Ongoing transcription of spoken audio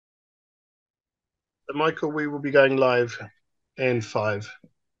Michael, we will be going live in five.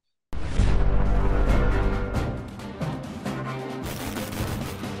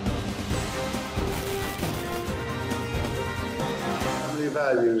 Family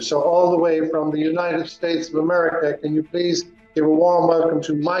values. So all the way from the United States of America, can you please give a warm welcome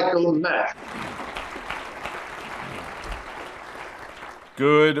to Michael Matt.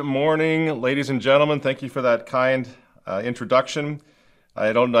 Good morning, ladies and gentlemen. Thank you for that kind introduction.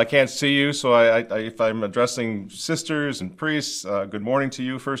 I can't see you, so if I'm addressing sisters and priests, good morning to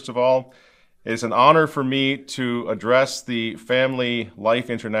you, first of all. It's an honor for me to address the Family Life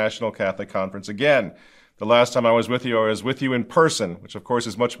International Catholic Conference again. The last time I was with you in person, which of course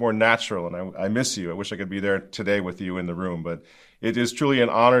is much more natural, and I miss you. I wish I could be there today with you in the room, but it is truly an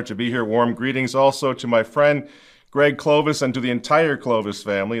honor to be here. Warm greetings also to my friend Greg Clovis and to the entire Clovis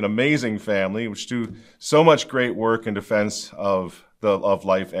family, an amazing family, which do so much great work in defense of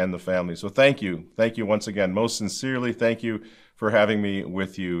life and the family. So thank you. Thank you once again. Most sincerely, thank you for having me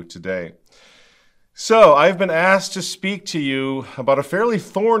with you today. So I've been asked to speak to you about a fairly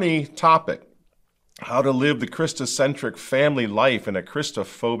thorny topic, how to live the Christocentric family life in a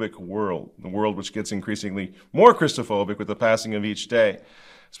Christophobic world, the world which gets increasingly more Christophobic with the passing of each day,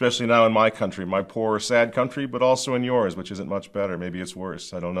 especially now in my country, my poor, sad country, but also in yours, which isn't much better. Maybe it's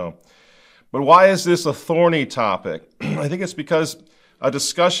worse. I don't know. But why is this a thorny topic? I think it's because a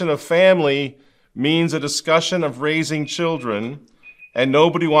discussion of family means a discussion of raising children, and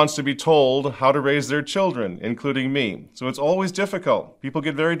nobody wants to be told how to raise their children, including me. So it's always difficult. People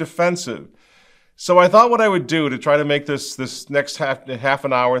get very defensive. So I thought what I would do to try to make this next half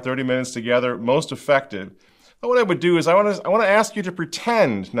an hour, 30 minutes together most effective, what I would do is I want to ask you to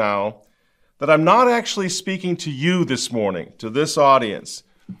pretend now that I'm not actually speaking to you this morning, to this audience,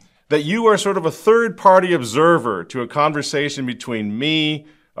 that you are sort of a third-party observer to a conversation between me,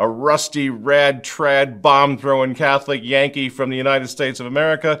 a rusty, rad-trad, bomb-throwing Catholic Yankee from the United States of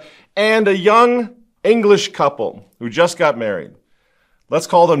America, and a young English couple who just got married. Let's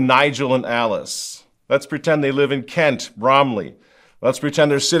call them Nigel and Alice. Let's pretend they live in Kent, Bromley. Let's pretend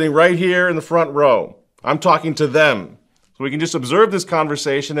they're sitting right here in the front row. I'm talking to them. So we can just observe this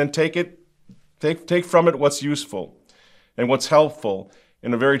conversation and take from it what's useful and what's helpful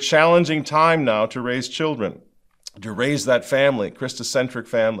in a very challenging time now to raise children, to raise that family, Christocentric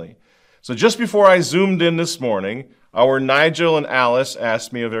family. So just before I zoomed in this morning, our Nigel and Alice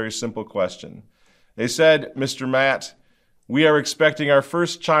asked me a very simple question. They said, "Mr. Matt, we are expecting our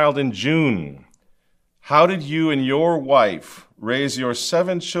first child in June. How did you and your wife raise your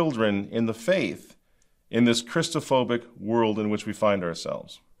 7 children in the faith in this Christophobic world in which we find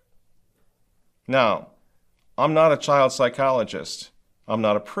ourselves?" Now, I'm not a child psychologist. I'm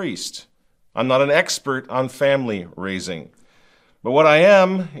not a priest. I'm not an expert on family raising. But what I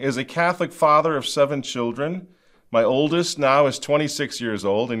am is a Catholic father of 7 children. My oldest now is 26 years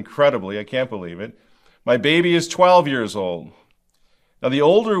old. Incredibly, I can't believe it. My baby is 12 years old. Now, the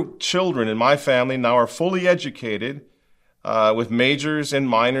older children in my family now are fully educated with majors and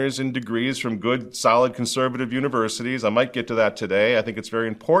minors and degrees from good, solid conservative universities. I might get to that today. I think it's very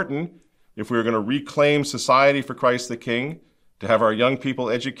important, if we're going to reclaim society for Christ the King, to have our young people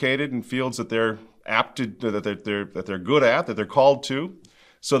educated in fields that they're apt to, that they're good at, that they're called to,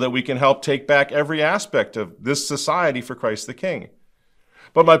 so that we can help take back every aspect of this society for Christ the King.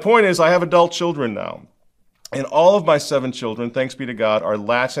 But my point is, I have adult children now, and all of my 7 children, thanks be to God, are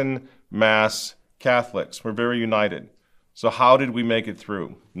Latin Mass Catholics. We're very united. So how did we make it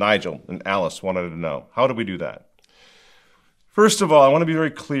through? Nigel and Alice wanted to know. How did we do that? First of all, I want to be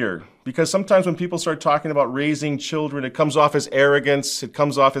very clear, because sometimes when people start talking about raising children, it comes off as arrogance, it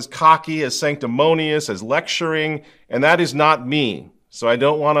comes off as cocky, as sanctimonious, as lecturing, and that is not me. So I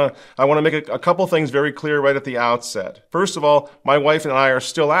want to make a couple things very clear right at the outset. First of all, my wife and I are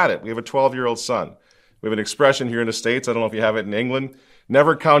still at it. We have a 12-year-old son. We have an expression here in the States, I don't know if you have it in England,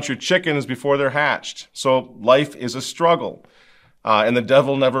 never count your chickens before they're hatched. So life is a struggle, and the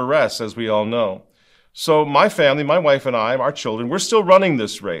devil never rests, as we all know. So my family, my wife and I, our children, we're still running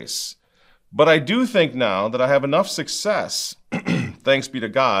this race. But I do think now that I have enough success, thanks be to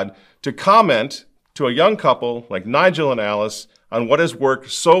God, to comment to a young couple like Nigel and Alice on what has worked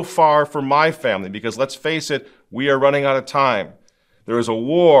so far for my family. Because let's face it, we are running out of time. There is a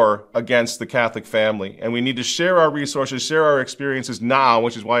war against the Catholic family, and we need to share our resources, share our experiences now,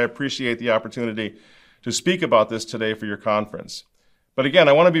 which is why I appreciate the opportunity to speak about this today for your conference. But again,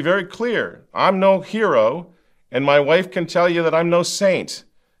 I want to be very clear. I'm no hero, and my wife can tell you that I'm no saint.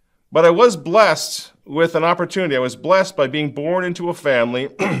 But I was blessed with an opportunity. I was blessed by being born into a family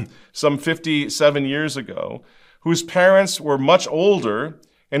some 57 years ago, whose parents were much older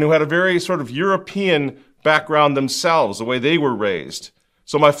and who had a very sort of European background themselves, the way they were raised.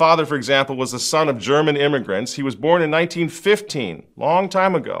 So my father, for example, was the son of German immigrants. He was born in 1915, long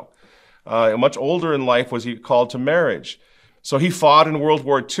time ago. Much older in life was he called to marriage. So he fought in World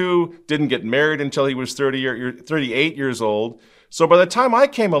War II, didn't get married until he was 38 years old. So by the time I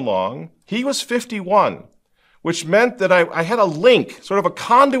came along, he was 51, which meant that I had a link, sort of a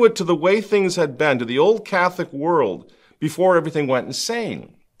conduit to the way things had been, to the old Catholic world before everything went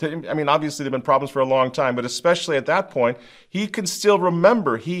insane. I mean, obviously there have been problems for a long time, but especially at that point, he can still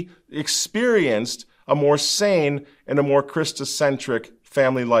remember he experienced a more sane and a more Christocentric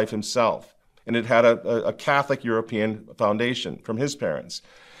family life himself. And it had a Catholic European foundation from his parents.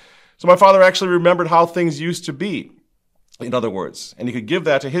 So my father actually remembered how things used to be, in other words, and he could give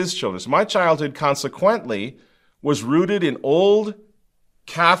that to his children. So my childhood, consequently, was rooted in old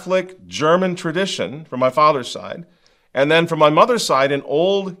Catholic German tradition from my father's side, and then from my mother's side, an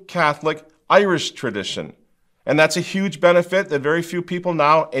old Catholic Irish tradition. And that's a huge benefit that very few people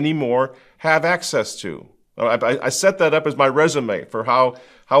now anymore have access to. I set that up as my resume for how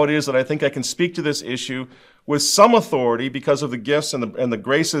it is that I think I can speak to this issue with some authority because of the gifts and the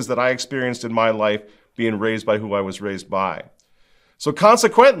graces that I experienced in my life being raised by who I was raised by. So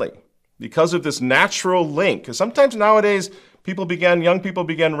consequently, because of this natural link, because sometimes nowadays young people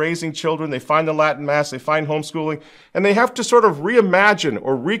began raising children, they find the Latin Mass, they find homeschooling, and they have to sort of reimagine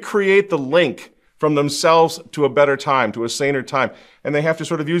or recreate the link from themselves to a better time, to a saner time, and they have to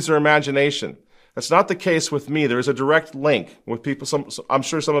sort of use their imagination. That's not the case with me. There is a direct link with people. I'm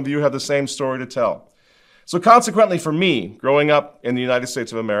sure some of you have the same story to tell. So consequently for me, growing up in the United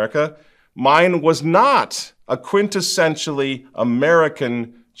States of America, mine was not a quintessentially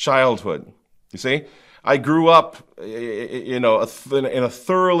American childhood. You see? I grew up, in a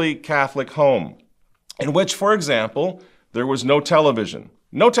thoroughly Catholic home, in which, for example, there was no television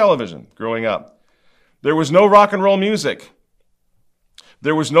growing up. There was no rock and roll music.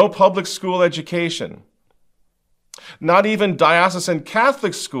 There was no public school education. Not even diocesan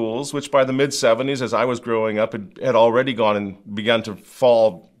Catholic schools, which by the mid-70s, as I was growing up, had already gone and begun to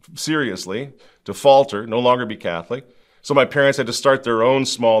fall seriously, to falter, no longer be Catholic. So my parents had to start their own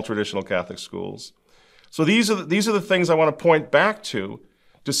small traditional Catholic schools. So these are the things I want to point back to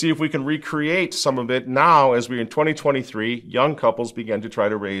see if we can recreate some of it now as we, in 2023, young couples begin to try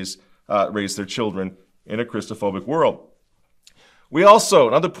to raise their children in a Christophobic world. We also,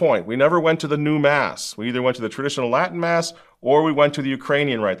 another point, we never went to the new Mass. We either went to the traditional Latin Mass or we went to the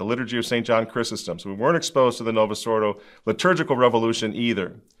Ukrainian Rite, the Liturgy of St. John Chrysostom. So we weren't exposed to the Novus Ordo liturgical revolution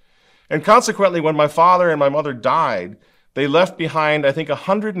either. And consequently, when my father and my mother died, they left behind, I think,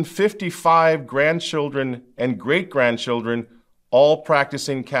 155 grandchildren and great-grandchildren, all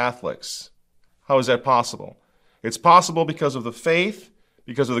practicing Catholics. How is that possible? It's possible because of the faith,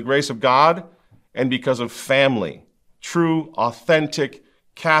 because of the grace of God, and because of family. True, authentic,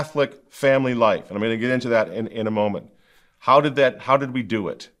 Catholic family life. And I'm going to get into that in a moment. How did we do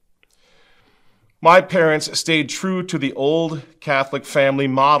it? My parents stayed true to the old Catholic family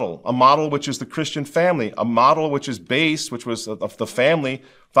model, a model which is the Christian family, a model which was the family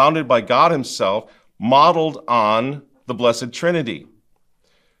founded by God himself, modeled on the Blessed Trinity.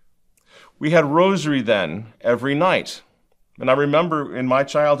 We had rosary then every night. And I remember in my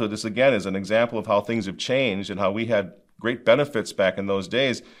childhood, this again is an example of how things have changed and how we had great benefits back in those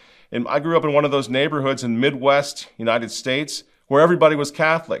days. And I grew up in one of those neighborhoods in Midwest United States where everybody was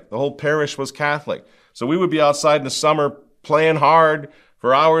Catholic. The whole parish was Catholic. So we would be outside in the summer playing hard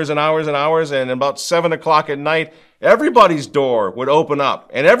for hours and hours and hours, and about 7 o'clock at night, everybody's door would open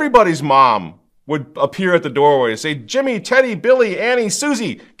up, and everybody's mom would appear at the doorway and say, "Jimmy, Teddy, Billy, Annie,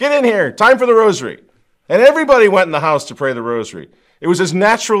 Susie, get in here, time for the rosary." And everybody went in the house to pray the rosary. It was as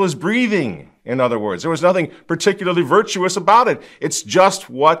natural as breathing, in other words. There was nothing particularly virtuous about it. It's just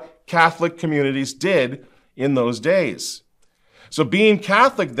what Catholic communities did in those days. So being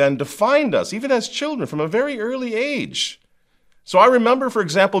Catholic then defined us, even as children, from a very early age. So I remember, for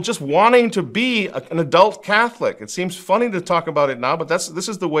example, just wanting to be an adult Catholic. It seems funny to talk about it now, but this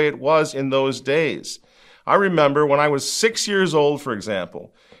is the way it was in those days. I remember when I was 6 years old, for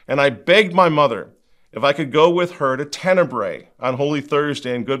example, and I begged my mother if I could go with her to Tenebrae on Holy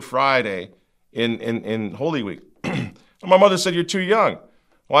Thursday and Good Friday in Holy Week. And my mother said, "You're too young."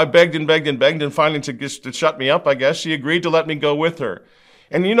 Well, I begged and begged and begged, and finally to shut me up, I guess, she agreed to let me go with her.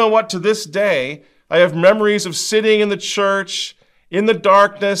 And you know what? To this day, I have memories of sitting in the church in the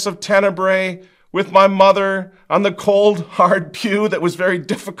darkness of Tenebrae with my mother on the cold, hard pew that was very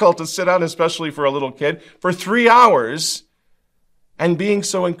difficult to sit on, especially for a little kid, for 3 hours, and being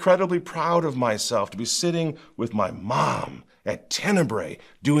so incredibly proud of myself to be sitting with my mom at Tenebrae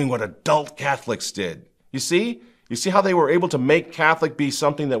doing what adult Catholics did. You see? You see how they were able to make Catholic be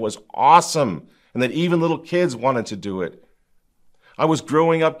something that was awesome and that even little kids wanted to do it. I was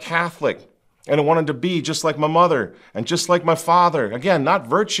growing up Catholic and I wanted to be just like my mother and just like my father. Again, not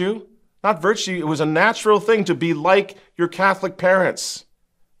virtue. Not virtue. It was a natural thing to be like your Catholic parents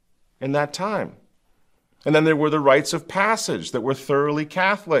in that time. And then there were the rites of passage that were thoroughly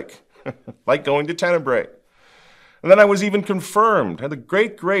Catholic, like going to Tenebrae. And then I was even confirmed, had the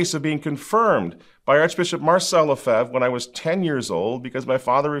great grace of being confirmed by Archbishop Marcel Lefebvre when I was 10 years old because my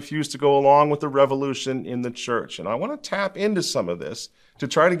father refused to go along with the revolution in the church. And I want to tap into some of this to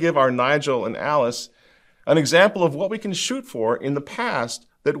try to give our Nigel and Alice an example of what we can shoot for in the past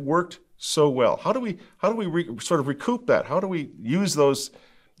that worked so well. How do we sort of recoup that? How do we use those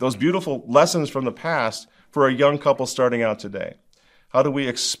beautiful lessons from the past for a young couple starting out today? How do we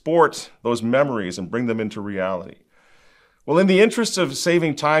export those memories and bring them into reality? Well, in the interest of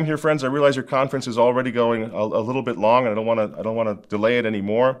saving time here, friends, I realize your conference is already going a little bit long, and I don't want to delay it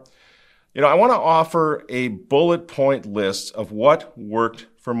anymore. I want to offer a bullet point list of what worked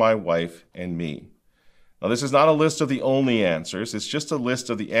for my wife and me. Now, this is not a list of the only answers. It's just a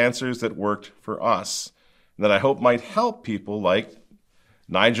list of the answers that worked for us, and that I hope might help people like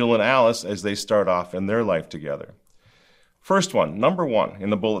Nigel and Alice as they start off in their life together. First one, number one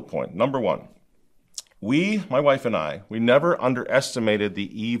in the bullet point, number one. We, my wife and I, we never underestimated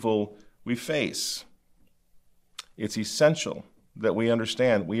the evil we face. It's essential that we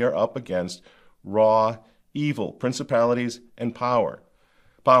understand we are up against raw evil, principalities and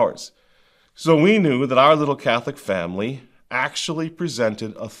powers. So we knew that our little Catholic family actually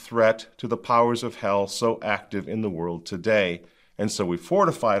presented a threat to the powers of hell so active in the world today. And so we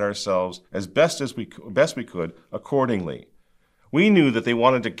fortified ourselves as best we could accordingly. We knew that they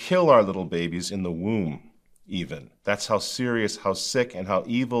wanted to kill our little babies in the womb, even. That's how serious, how sick, and how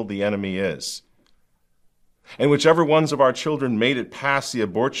evil the enemy is. And whichever ones of our children made it past the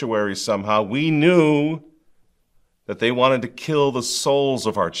abortuary somehow, we knew that they wanted to kill the souls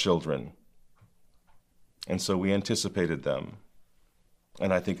of our children. And so we anticipated them.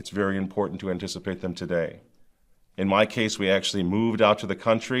 And I think it's very important to anticipate them today. In my case, we actually moved out to the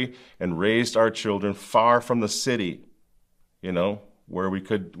country and raised our children far from the city, where we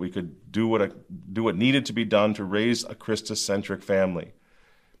could do what needed to be done to raise a Christocentric family.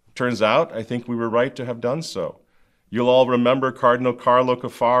 Turns out, I think we were right to have done so. You'll all remember Cardinal Carlo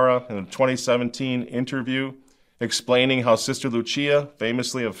Caffarra in a 2017 interview explaining how Sister Lucia,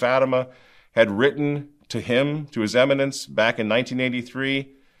 famously of Fatima, had written to His Eminence, back in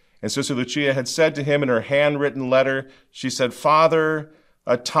 1983. And Sister Lucia had said to him in her handwritten letter, she said, "Father,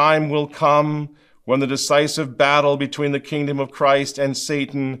 a time will come when the decisive battle between the kingdom of Christ and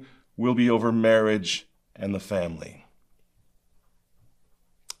Satan will be over marriage and the family."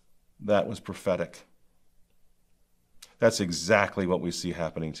 That was prophetic. That's exactly what we see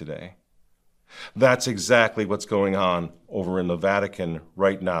happening today. That's exactly what's going on over in the Vatican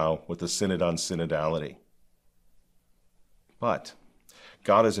right now with the Synod on Synodality. But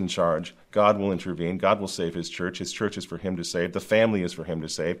God is in charge. God will intervene. God will save His church. His church is for Him to save. The family is for Him to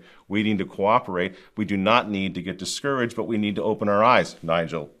save. We need to cooperate. We do not need to get discouraged, but we need to open our eyes,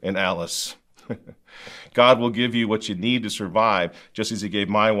 Nigel and Alice. God will give you what you need to survive, just as He gave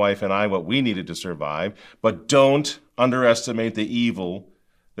my wife and I what we needed to survive. But don't underestimate the evil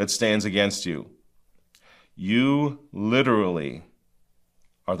that stands against you. You literally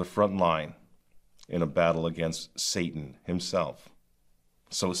are the front line in a battle against Satan himself.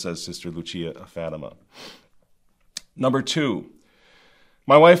 So says Sister Lucia of Fatima. Number two,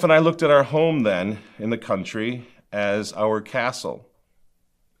 my wife and I looked at our home then in the country as our castle.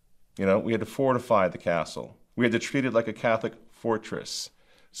 We had to fortify the castle. We had to treat it like a Catholic fortress.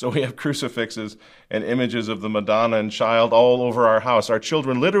 So we have crucifixes and images of the Madonna and Child all over our house. Our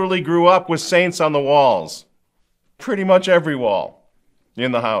children literally grew up with saints on the walls. Pretty much every wall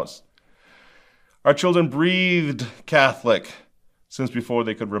in the house. Our children breathed Catholic since before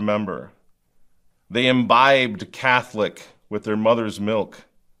they could remember. They imbibed Catholic with their mother's milk.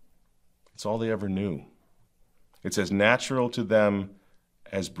 It's all they ever knew. It's as natural to them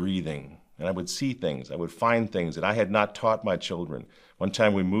as breathing. And I would see things, I would find things that I had not taught my children. One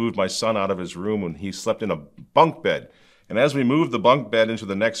time we moved my son out of his room and he slept in a bunk bed. And as we moved the bunk bed into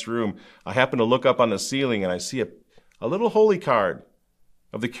the next room, I happened to look up on the ceiling and I see a little holy card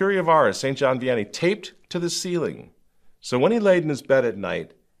of the Curie of Ars, St. John Vianney, taped to the ceiling. So when he laid in his bed at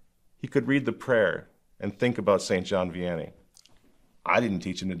night, he could read the prayer and think about St. John Vianney. I didn't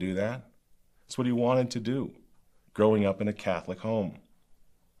teach him to do that. That's what he wanted to do, growing up in a Catholic home.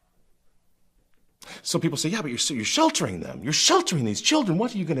 So people say, yeah, but you're sheltering them. You're sheltering these children.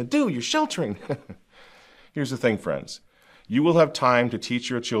 What are you going to do? You're sheltering. Here's the thing, friends. You will have time to teach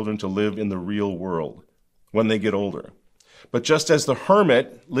your children to live in the real world when they get older. But just as the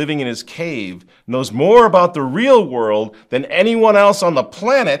hermit living in his cave knows more about the real world than anyone else on the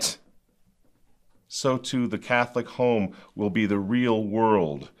planet, so too the Catholic home will be the real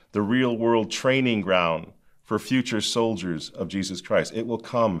world training ground for future soldiers of Jesus Christ. It will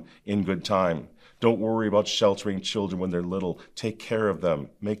come in good time. Don't worry about sheltering children when they're little. Take care of them.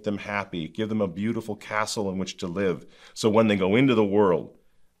 Make them happy. Give them a beautiful castle in which to live. So when they go into the world,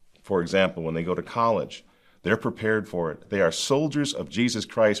 for example, when they go to college, they're prepared for it. They are soldiers of Jesus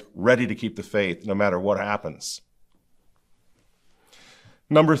Christ, ready to keep the faith no matter what happens.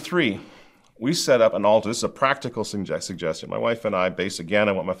 Number 3, we set up an altar. This is a practical suggestion. My wife and I, based again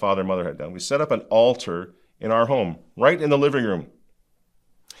on what my father and mother had done, we set up an altar in our home, right in the living room.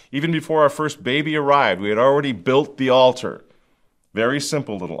 Even before our first baby arrived, we had already built the altar. Very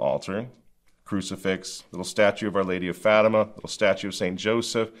simple little altar. Crucifix, little statue of Our Lady of Fatima, little statue of St.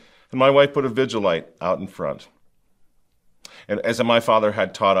 Joseph, and my wife put a vigilite out in front. And as my father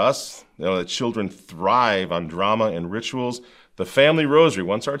had taught us, that children thrive on drama and rituals, the family rosary,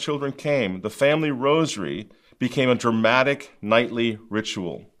 once our children came, the family rosary became a dramatic nightly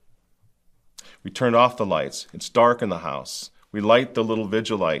ritual. We turned off the lights. It's dark in the house. We light the little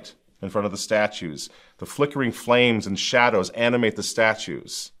vigilite in front of the statues. The flickering flames and shadows animate the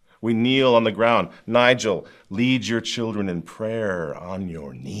statues. We kneel on the ground. Nigel, lead your children in prayer on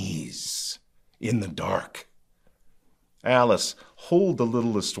your knees in the dark. Alice, hold the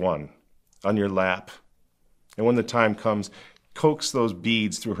littlest one on your lap. And when the time comes, coax those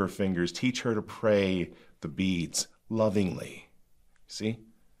beads through her fingers. Teach her to pray the beads lovingly. See?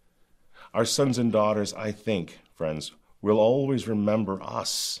 Our sons and daughters, I think, friends, will always remember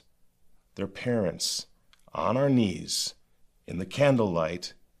us, their parents, on our knees, in the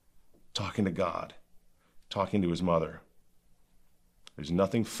candlelight, talking to God, talking to his mother. There's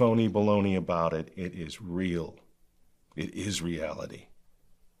nothing phony baloney about it. It is real. It is reality.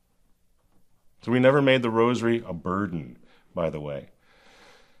 So we never made the rosary a burden, by the way.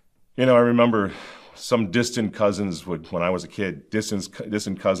 I remember some distant cousins when I was a kid,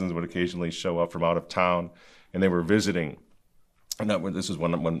 distant cousins would occasionally show up from out of town, and they were visiting. And this is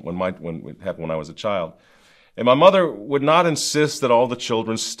when it happened when I was a child. And my mother would not insist that all the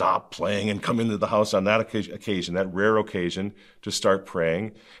children stop playing and come into the house on that occasion, that rare occasion, to start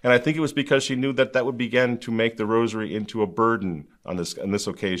praying. And I think it was because she knew that would begin to make the rosary into a burden on this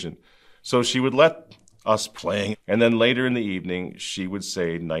occasion. So she would let us playing, and then later in the evening, she would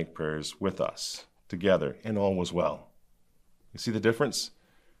say night prayers with us together, and all was well. You see the difference?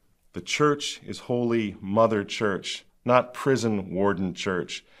 The church is Holy Mother Church, not prison warden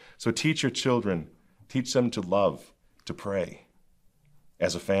church. So teach your children, teach them to love, to pray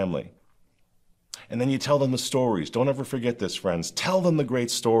as a family. And then you tell them the stories. Don't ever forget this, friends. Tell them the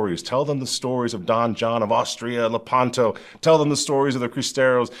great stories. Tell them the stories of Don John of Austria, Lepanto. Tell them the stories of the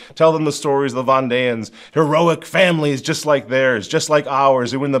Cristeros. Tell them the stories of the Vendéans. Heroic families just like theirs, just like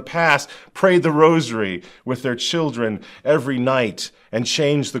ours, who in the past prayed the rosary with their children every night and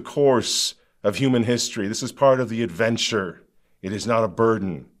changed the course of human history. This is part of the adventure. It is not a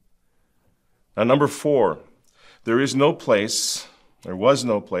burden. Now, number 4, there was no place, and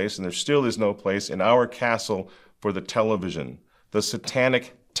there still is no place in our castle for the television, the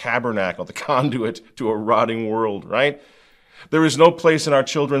satanic tabernacle, the conduit to a rotting world, right? There is no place in our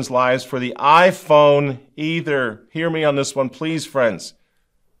children's lives for the iPhone either. Hear me on this one, please, friends.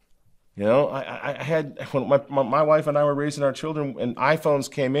 I had, when my wife and I were raising our children and iPhones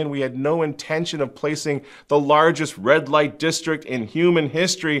came in, we had no intention of placing the largest red light district in human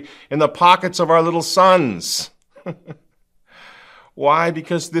history in the pockets of our little sons. Why?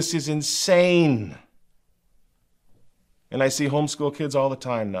 Because this is insane. And I see homeschool kids all the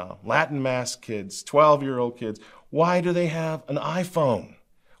time now, Latin Mass kids, 12-year-old kids. Why do they have an iPhone?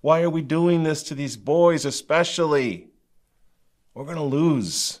 Why are we doing this to these boys especially? We're going to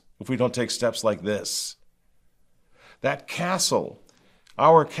lose if we don't take steps like this. That castle,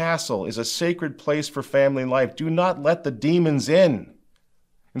 our castle, is a sacred place for family life. Do not let the demons in.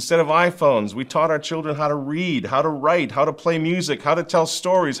 Instead of iPhones, we taught our children how to read, how to write, how to play music, how to tell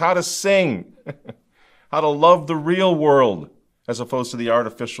stories, how to sing, how to love the real world as opposed to the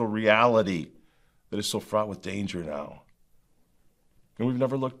artificial reality that is so fraught with danger now. And we've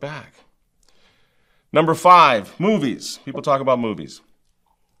never looked back. Number 5, movies. People talk about movies.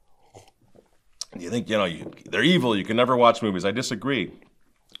 You think, they're evil, you can never watch movies. I disagree.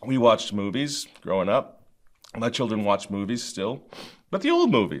 We watched movies growing up. My children watch movies still, but the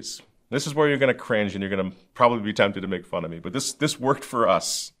old movies. This is where you're going to cringe and you're going to probably be tempted to make fun of me. But this worked for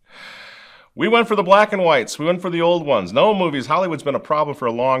us. We went for the black and whites. We went for the old ones. No movies. Hollywood's been a problem for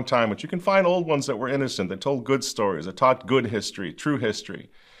a long time, but you can find old ones that were innocent, that told good stories, that taught good history, true history.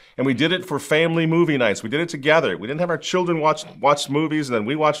 And we did it for family movie nights. We did it together. We didn't have our children watch movies, and then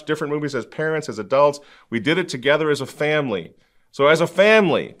we watched different movies as parents, as adults. We did it together as a family. So as a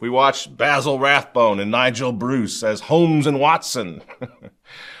family, we watched Basil Rathbone and Nigel Bruce as Holmes and Watson,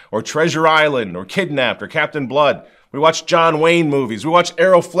 or Treasure Island, or Kidnapped, or Captain Blood. We watched John Wayne movies. We watched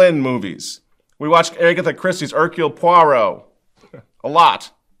Errol Flynn movies. We watched Agatha Christie's Hercule Poirot. A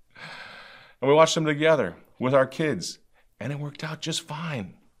lot. And we watched them together with our kids. And it worked out just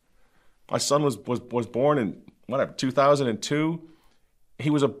fine. My son was born in, 2002. He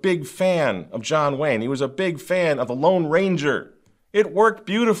was a big fan of John Wayne. He was a big fan of the Lone Ranger. It worked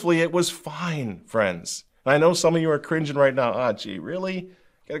beautifully. It was fine, friends. And I know some of you are cringing right now. Ah, gee, really?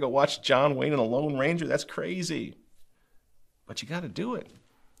 Got to go watch John Wayne and the Lone Ranger? That's crazy. But you got to do it.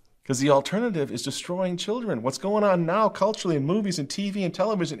 Because the alternative is destroying children. What's going on now culturally in movies and TV and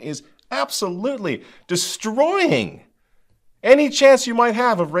television is absolutely destroying any chance you might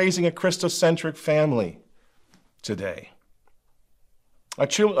have of raising a Christocentric family today. Our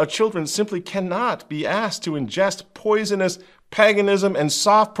children simply cannot be asked to ingest poisonous paganism and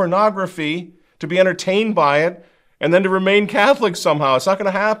soft pornography to be entertained by it and then to remain Catholic somehow. It's not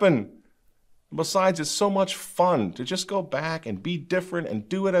going to happen. Besides, it's so much fun to just go back and be different and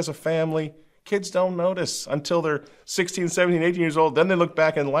do it as a family. Kids don't notice until they're 16, 17, 18 years old. Then they look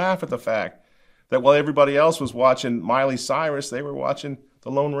back and laugh at the fact that while everybody else was watching Miley Cyrus, they were watching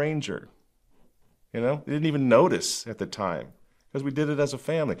The Lone Ranger. You know, they didn't even notice at the time because we did it as a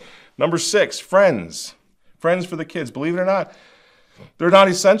family. Number 6, friends. Friends for the kids. Believe it or not, they're not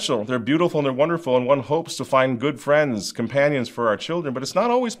essential. They're beautiful and they're wonderful, and one hopes to find good friends, companions for our children, but it's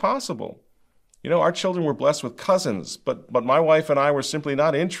not always possible. You know, our children were blessed with cousins, but my wife and I were simply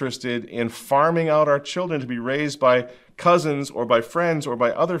not interested in farming out our children to be raised by cousins or by friends or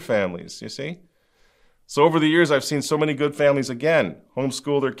by other families, you see? So over the years, I've seen so many good families, again,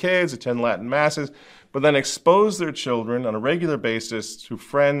 homeschool their kids, attend Latin masses, but then expose their children on a regular basis to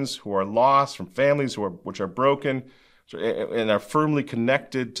friends who are lost, from families which are broken, and are firmly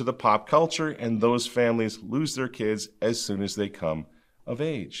connected to the pop culture, and those families lose their kids as soon as they come of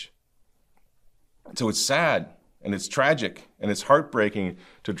age. So it's sad, and it's tragic, and it's heartbreaking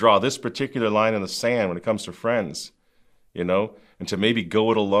to draw this particular line in the sand when it comes to friends, you know, and to maybe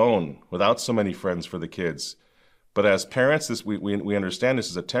go it alone without so many friends for the kids. But as parents, we understand this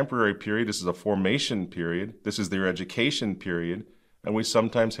is a temporary period, this is a formation period, this is their education period, and we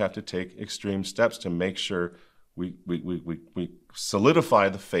sometimes have to take extreme steps to make sure we solidify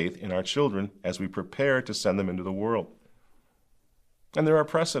the faith in our children as we prepare to send them into the world. And there are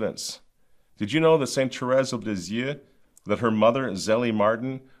precedents. Did you know that St. Therese of Lisieux, that her mother, Zélie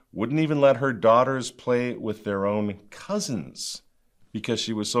Martin, wouldn't even let her daughters play with their own cousins because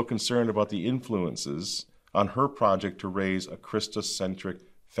she was so concerned about the influences on her project to raise a Christocentric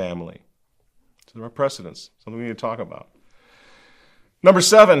family? So there are precedents, something we need to talk about. Number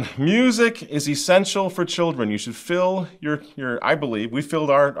 7, music is essential for children. You should fill I believe, we filled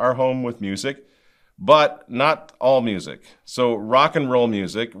our home with music. But not all music. So rock and roll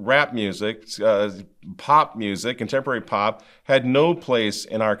music, rap music, pop music, contemporary pop had no place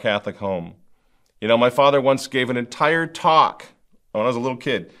in our Catholic home. You know, my father once gave an entire talk when I was a little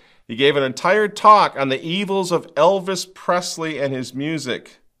kid. He gave an entire talk on the evils of Elvis Presley and his music.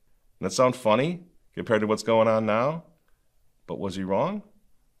 Doesn't that sound funny compared to what's going on now? But was he wrong?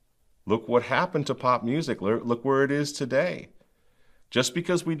 Look what happened to pop music. Look where it is today. Just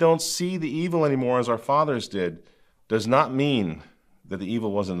because we don't see the evil anymore as our fathers did does not mean that the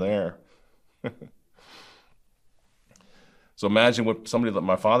evil wasn't there. So imagine what somebody at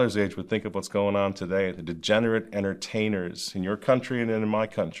my father's age would think of what's going on today. The degenerate entertainers in your country and in my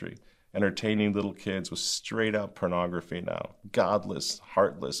country entertaining little kids with straight up pornography now. Godless,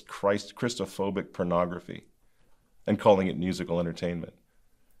 heartless, Christophobic pornography, and calling it musical entertainment.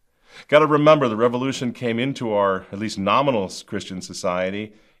 Got to remember, the revolution came into our, at least nominal Christian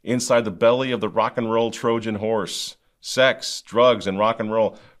society, inside the belly of the rock and roll Trojan horse. Sex, drugs, and rock and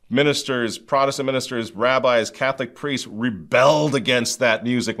roll. Ministers, Protestant ministers, rabbis, Catholic priests rebelled against that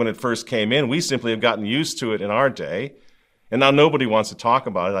music when it first came in. We simply have gotten used to it in our day. And now nobody wants to talk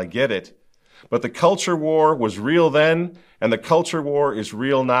about it. I get it. But the culture war was real then, and the culture war is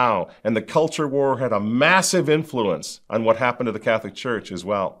real now. And the culture war had a massive influence on what happened to the Catholic Church as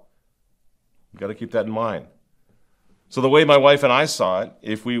well. You've got to keep that in mind. So the way my wife and I saw it,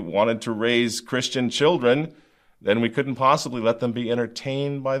 if we wanted to raise Christian children, then we couldn't possibly let them be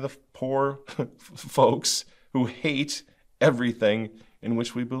entertained by the poor folks who hate everything in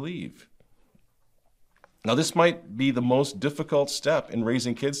which we believe. Now, this might be the most difficult step in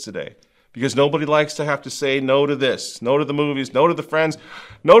raising kids today, because nobody likes to have to say no to this, no to the movies, no to the friends,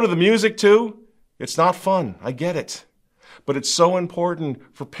 no to the music too. It's not fun. I get it. But it's so important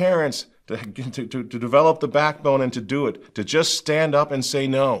for parents to develop the backbone and to do it, to just stand up and say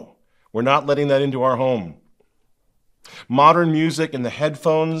no. We're not letting that into our home. Modern music in the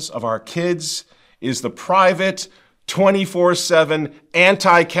headphones of our kids is the private 24/7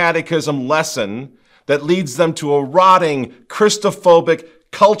 anti-catechism lesson that leads them to a rotting, Christophobic,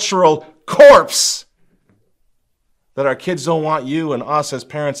 cultural corpse that our kids don't want you and us as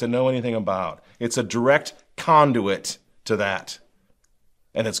parents to know anything about. It's a direct conduit to that.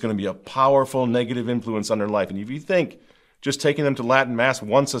 And it's going to be a powerful negative influence on their life. And if you think just taking them to Latin Mass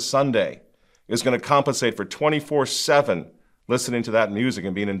once a Sunday is going to compensate for 24/7 listening to that music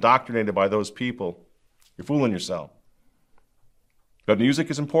and being indoctrinated by those people, you're fooling yourself. But music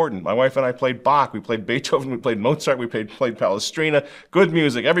is important. My wife and I played Bach, we played Beethoven, we played Mozart, we played Palestrina. Good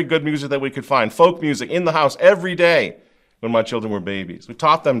music, every good music that we could find. Folk music in the house every day when my children were babies. We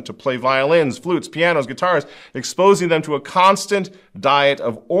taught them to play violins, flutes, pianos, guitars, exposing them to a constant diet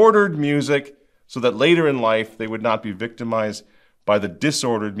of ordered music so that later in life they would not be victimized by the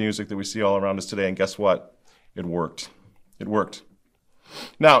disordered music that we see all around us today. And guess what? It worked. It worked.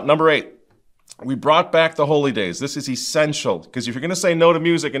 Now, number 8. We brought back the holy days. This is essential, because if you're going to say no to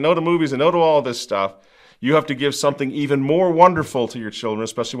music and no to movies and no to all this stuff, you have to give something even more wonderful to your children,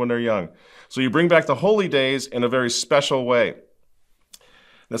 especially when they're young. So you bring back the holy days in a very special way.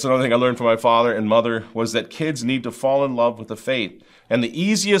 That's another thing I learned from my father and mother, was that kids need to fall in love with the faith. And the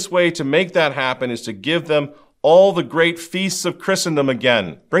easiest way to make that happen is to give them all the great feasts of Christendom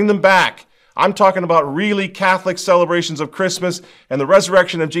again. Bring them back. I'm talking about really Catholic celebrations of Christmas and the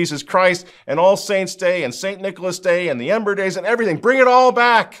resurrection of Jesus Christ and All Saints' Day and St. Nicholas Day and the Ember Days and everything. Bring it all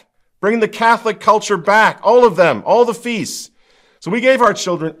back. Bring the Catholic culture back, all of them, all the feasts. So we gave our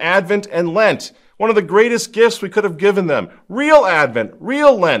children Advent and Lent, one of the greatest gifts we could have given them. Real Advent,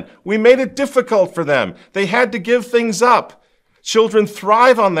 real Lent. We made it difficult for them. They had to give things up. Children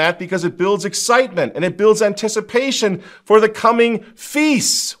thrive on that because it builds excitement and it builds anticipation for the coming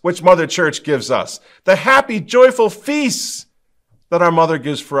feasts, which Mother Church gives us. The happy, joyful feasts that our mother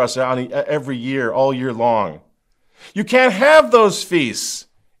gives for us every year, all year long. You can't have those feasts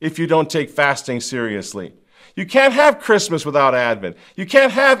if you don't take fasting seriously. You can't have Christmas without Advent. You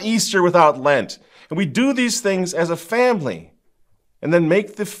can't have Easter without Lent. And we do these things as a family and then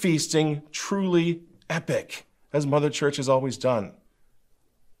make the feasting truly epic, as Mother Church has always done.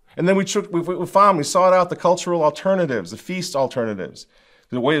 And then we sought out the cultural alternatives, the feast alternatives,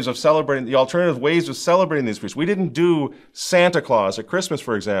 the alternative ways of celebrating these feasts. We didn't do Santa Claus at Christmas,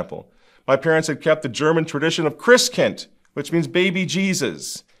 for example. My parents had kept the German tradition of Christkind, which means baby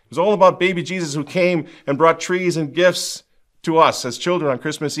Jesus. It was all about baby Jesus who came and brought trees and gifts to us as children on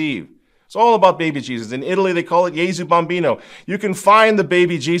Christmas Eve. It's all about baby Jesus. In Italy, they call it Gesù Bambino. You can find the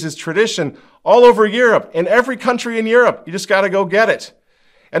baby Jesus tradition all over Europe, in every country in Europe. You just got to go get it.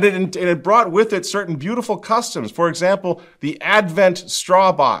 And it brought with it certain beautiful customs. For example, the Advent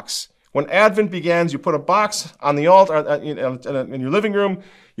straw box. When Advent begins, you put a box on the altar in your living room.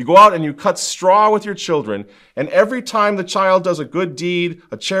 You go out and you cut straw with your children. And every time the child does a good deed,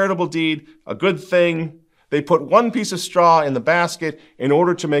 a charitable deed, a good thing, they put one piece of straw in the basket in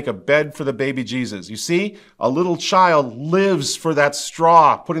order to make a bed for the baby Jesus. You see, a little child lives for that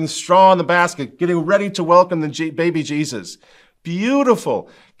straw, putting straw in the basket, getting ready to welcome the baby Jesus. Beautiful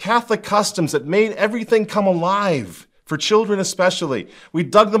Catholic customs that made everything come alive, for children especially. We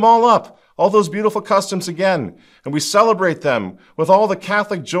dug them all up, all those beautiful customs again, and we celebrate them with all the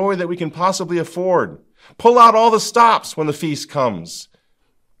Catholic joy that we can possibly afford. Pull out all the stops when the feast comes.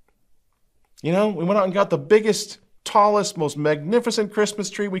 You know, we went out and got the biggest, tallest, most magnificent Christmas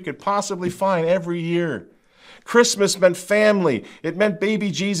tree we could possibly find every year. Christmas meant family. It meant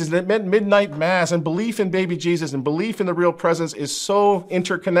baby Jesus, and it meant midnight mass, and belief in baby Jesus and belief in the real presence is so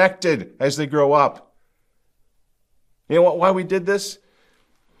interconnected as they grow up. You know why we did this?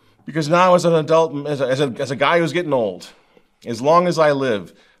 Because now as an adult, as a guy who's getting old, as long as I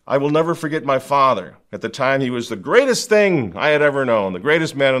live, I will never forget my father. At the time, he was the greatest thing I had ever known, the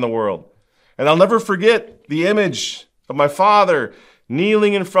greatest man in the world. And I'll never forget the image of my father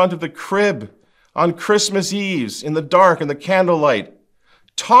kneeling in front of the crib on Christmas Eves in the dark and the candlelight,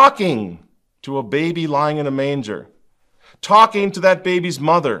 talking to a baby lying in a manger, talking to that baby's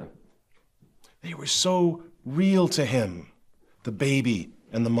mother. They were so real to him, the baby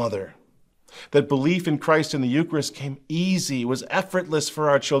and the mother. That belief in Christ in the Eucharist came easy, was effortless for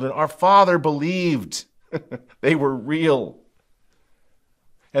our children. Our Father believed. They were real.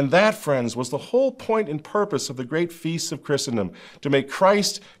 And that, friends, was the whole point and purpose of the great feasts of Christendom, to make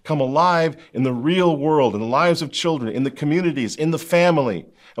Christ come alive in the real world, in the lives of children, in the communities, in the family.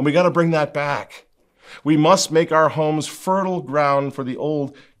 And we got to bring that back. We must make our homes fertile ground for the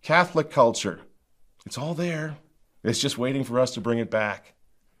old Catholic culture. It's all there. It's just waiting for us to bring it back.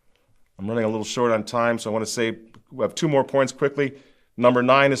 I'm running a little short on time, so I want to say we have 2 more points quickly. Number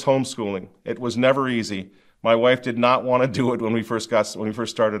 9 is homeschooling. It was never easy. My wife did not want to do it when we first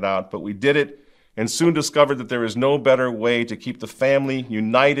started out, but we did it and soon discovered that there is no better way to keep the family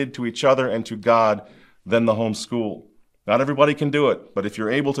united to each other and to God than the homeschool. Not everybody can do it, but if you're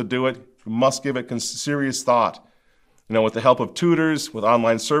able to do it, you must give it serious thought. With the help of tutors, with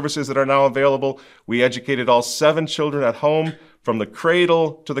online services that are now available, we educated all 7 children at home from the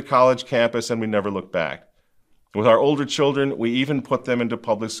cradle to the college campus, and we never looked back. With our older children, we even put them into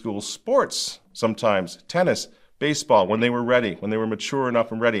public school sports sometimes, tennis, baseball, when they were ready, when they were mature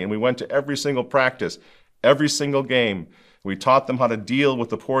enough and ready. And we went to every single practice, every single game. We taught them how to deal with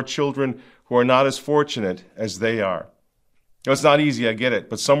the poor children who are not as fortunate as they are. It's not easy, I get it,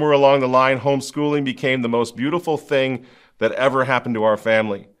 but somewhere along the line, homeschooling became the most beautiful thing that ever happened to our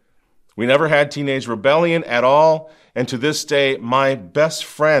family. We never had teenage rebellion at all, and to this day, my best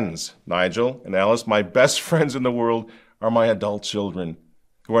friends, Nigel and Alice, my best friends in the world are my adult children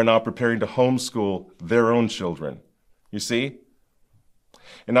who are now preparing to homeschool their own children. You see?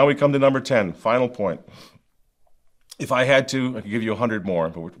 And now we come to number 10, final point. If I had to, I could give you 100 more,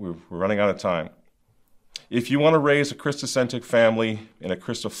 but we're running out of time. If you want to raise a Christocentric family in a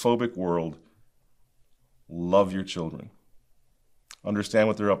Christophobic world, love your children. Understand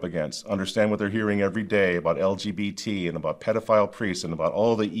what they're up against. Understand what they're hearing every day about LGBT and about pedophile priests and about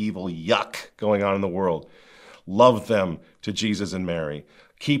all the evil yuck going on in the world. Love them to Jesus and Mary.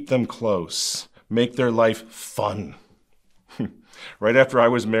 Keep them close. Make their life fun. Right after I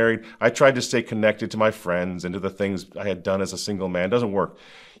was married, I tried to stay connected to my friends and to the things I had done as a single man. It doesn't work.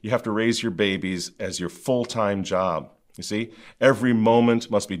 You have to raise your babies as your full-time job. You see, every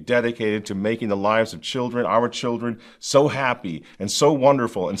moment must be dedicated to making the lives of children, our children, so happy and so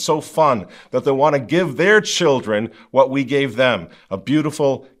wonderful and so fun that they want to give their children what we gave them, a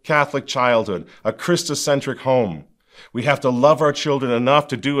beautiful Catholic childhood, a Christocentric home. We have to love our children enough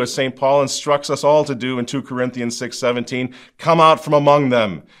to do as St. Paul instructs us all to do in 2 Corinthians 6:17. Come out from among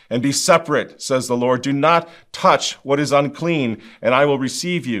them and be separate, says the Lord. Do not touch what is unclean, and I will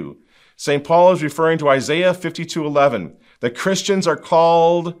receive you. St. Paul is referring to Isaiah 52:11, that Christians are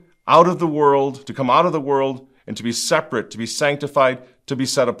called out of the world, to come out of the world, and to be separate, to be sanctified, to be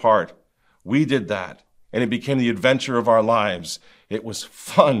set apart. We did that, and it became the adventure of our lives. It was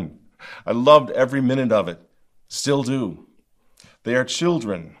fun. I loved every minute of it. Still do. They are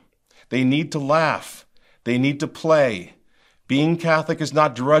children. They need to laugh. They need to play. Being Catholic is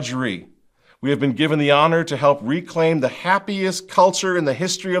not drudgery. We have been given the honor to help reclaim the happiest culture in the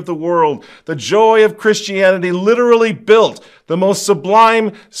history of the world. The joy of Christianity literally built the most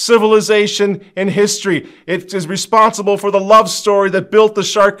sublime civilization in history. It is responsible for the love story that built the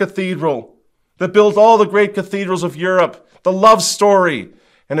Chartres Cathedral, that built all the great cathedrals of Europe, the love story.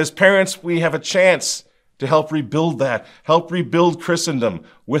 And as parents, we have a chance to help rebuild that, help rebuild Christendom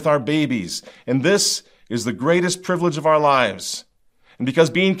with our babies. And this is the greatest privilege of our lives. And because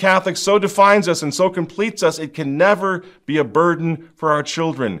being Catholic so defines us and so completes us, it can never be a burden for our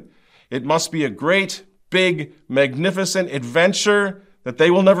children. It must be a great, big, magnificent adventure that they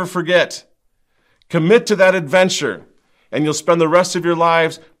will never forget. Commit to that adventure, and you'll spend the rest of your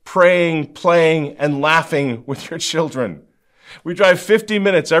lives praying, playing, and laughing with your children. We drive 50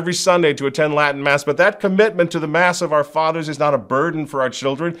 minutes every Sunday to attend Latin Mass, but that commitment to the Mass of our fathers is not a burden for our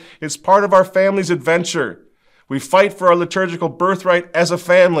children. It's part of our family's adventure. We fight for our liturgical birthright as a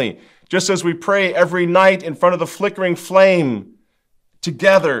family, just as we pray every night in front of the flickering flame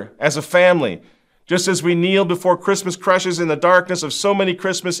together as a family, just as we kneel before Christmas crushes in the darkness of so many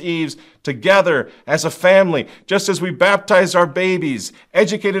Christmas Eves together as a family, just as we baptized our babies,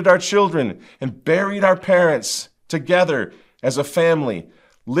 educated our children, and buried our parents together as a family,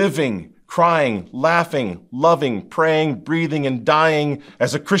 living, crying, laughing, loving, praying, breathing, and dying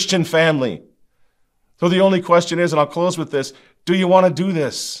as a Christian family. So the only question is, and I'll close with this, do you want to do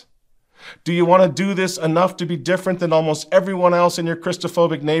this? Do you want to do this enough to be different than almost everyone else in your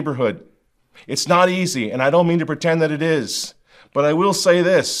Christophobic neighborhood? It's not easy, and I don't mean to pretend that it is. But I will say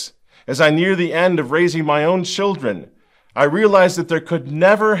this, as I near the end of raising my own children, I realized that there could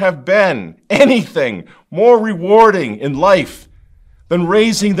never have been anything more rewarding in life than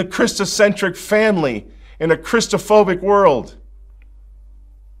raising the Christocentric family in a Christophobic world.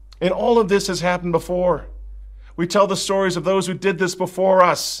 And all of this has happened before. We tell the stories of those who did this before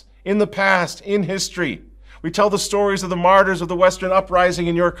us, in the past, in history. We tell the stories of the martyrs of the Western uprising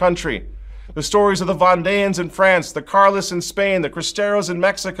in your country, the stories of the Vendéans in France, the Carlists in Spain, the Cristeros in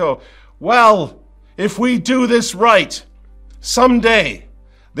Mexico. Well, if we do this right, someday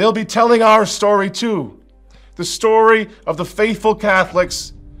they'll be telling our story too. The story of the faithful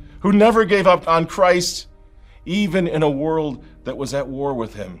Catholics who never gave up on Christ, even in a world that was at war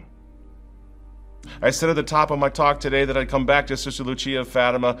with him. I said at the top of my talk today that I'd come back to Sister Lucia of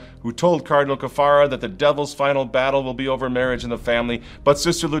Fatima, who told Cardinal Caffarra that the devil's final battle will be over marriage in the family. But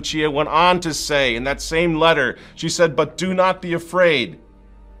Sister Lucia went on to say in that same letter, she said, "But do not be afraid,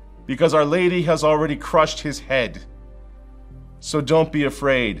 because Our Lady has already crushed his head." So don't be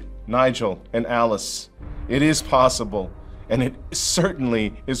afraid, Nigel and Alice. It is possible, and it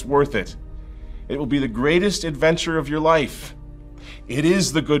certainly is worth it. It will be the greatest adventure of your life. It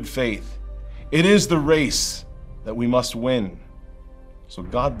is the good faith. It is the race that we must win. So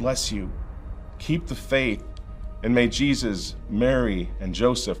God bless you. Keep the faith, and may Jesus, Mary, and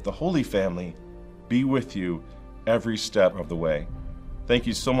Joseph, the Holy Family, be with you every step of the way. Thank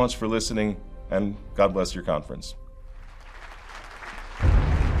you so much for listening, and God bless your conference.